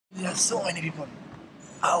are so many people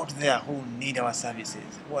out there who need our services,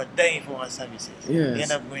 who are dying for our services. Yes. They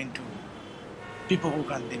end up going to people who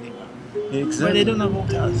can deliver. Exactly. But they don't know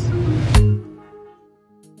about us.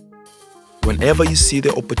 Whenever you see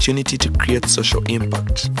the opportunity to create social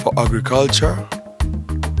impact for agriculture,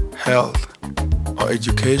 health, or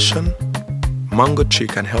education, Mango Tree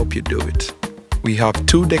can help you do it. We have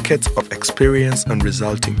 2 decades of experience and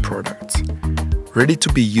resulting products, ready to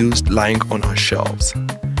be used lying on our shelves.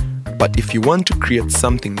 But if you want to create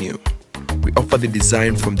something new, we offer the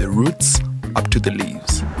design from the roots up to the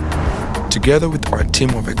leaves. Together with our team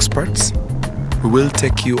of experts, we will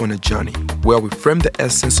take you on a journey where we frame the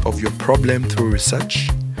essence of your problem through research,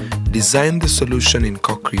 design the solution in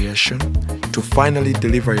co-creation, to finally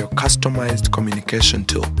deliver your customized communication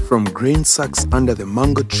tool. From green sacks under the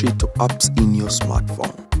mango tree to apps in your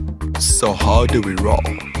smartphone. So how do we roll?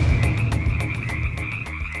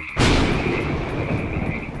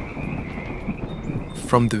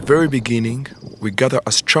 From the very beginning, we gather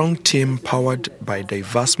a strong team powered by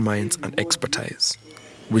diverse minds and expertise.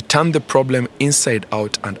 We turn the problem inside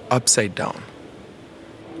out and upside down.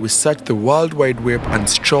 We search the World Wide Web and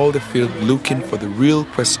stroll the field looking for the real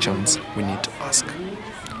questions we need to ask.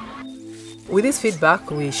 With this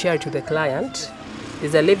feedback, we share it to the client.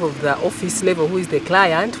 There's a level of the office level, who is the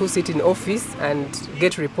client, who sit in office and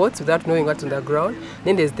get reports without knowing what's on the ground.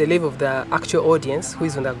 Then there's the level of the actual audience, who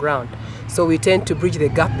is on the ground. So we tend to bridge the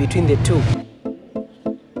gap between the two.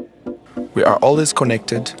 We are always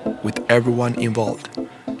connected with everyone involved.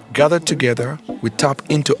 Gathered together, we tap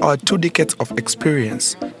into our 2 decades of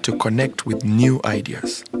experience to connect with new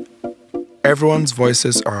ideas. Everyone's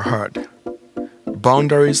voices are heard.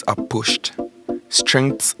 Boundaries are pushed.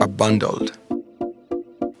 Strengths are bundled.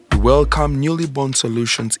 We welcome newly born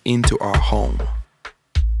solutions into our home.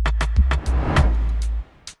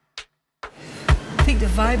 I think the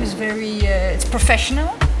vibe is very, it's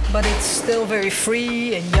professional, but it's still very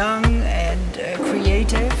free and young and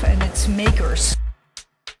creative, and it's makers.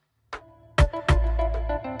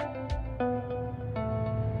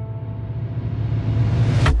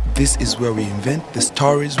 This is where we invent the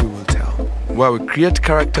stories we will tell, where we create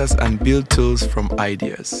characters and build tools from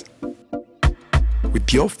ideas.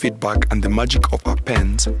 With your feedback and the magic of our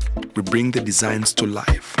pens, we bring the designs to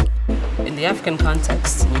life. In the African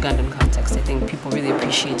context, in Ugandan context, I think people really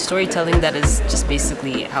appreciate storytelling. That is just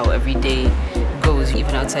basically how every day goes.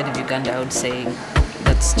 Even outside of Uganda, I would say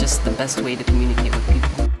that's just the best way to communicate with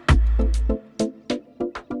people.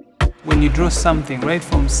 When you draw something right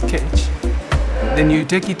from sketch, then you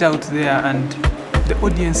take it out there and the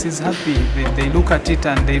audience is happy. They look at it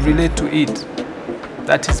and they relate to it.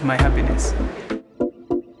 That is my happiness.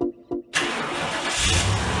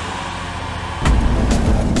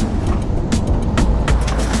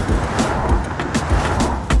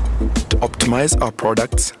 To optimize our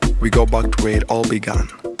products, we go back to where it all began.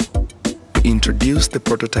 We introduce the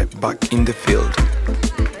prototype back in the field.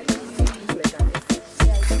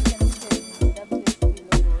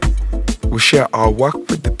 We share our work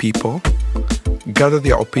with the people, gather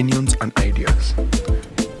their opinions and ideas.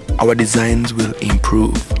 Our designs will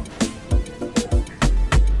improve.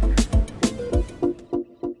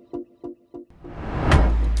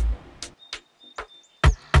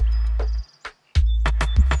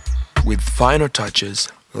 With finer touches,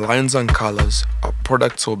 lines and colors, our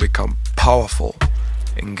products will become powerful,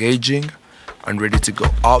 engaging, and ready to go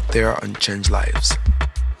out there and change lives.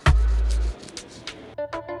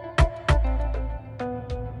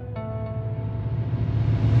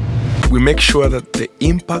 We make sure that the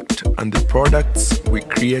impact and the products we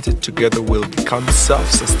created together will become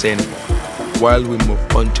self-sustainable while we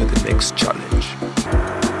move on to the next challenge.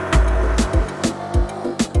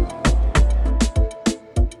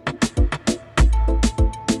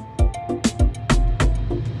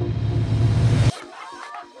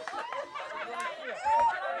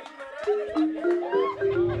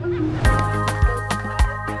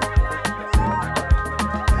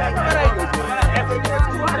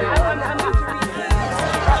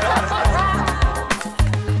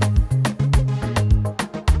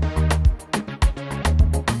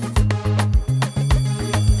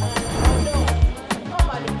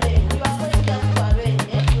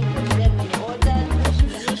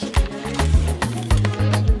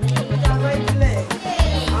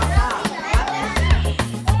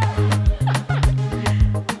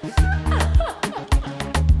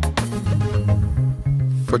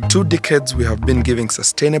 For 2 decades, we have been giving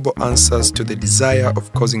sustainable answers to the desire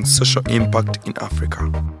of causing social impact in Africa.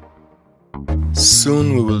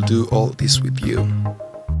 Soon we will do all this with you.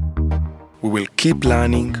 We will keep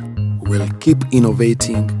learning, we will keep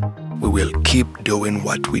innovating, we will keep doing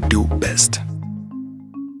what we do best.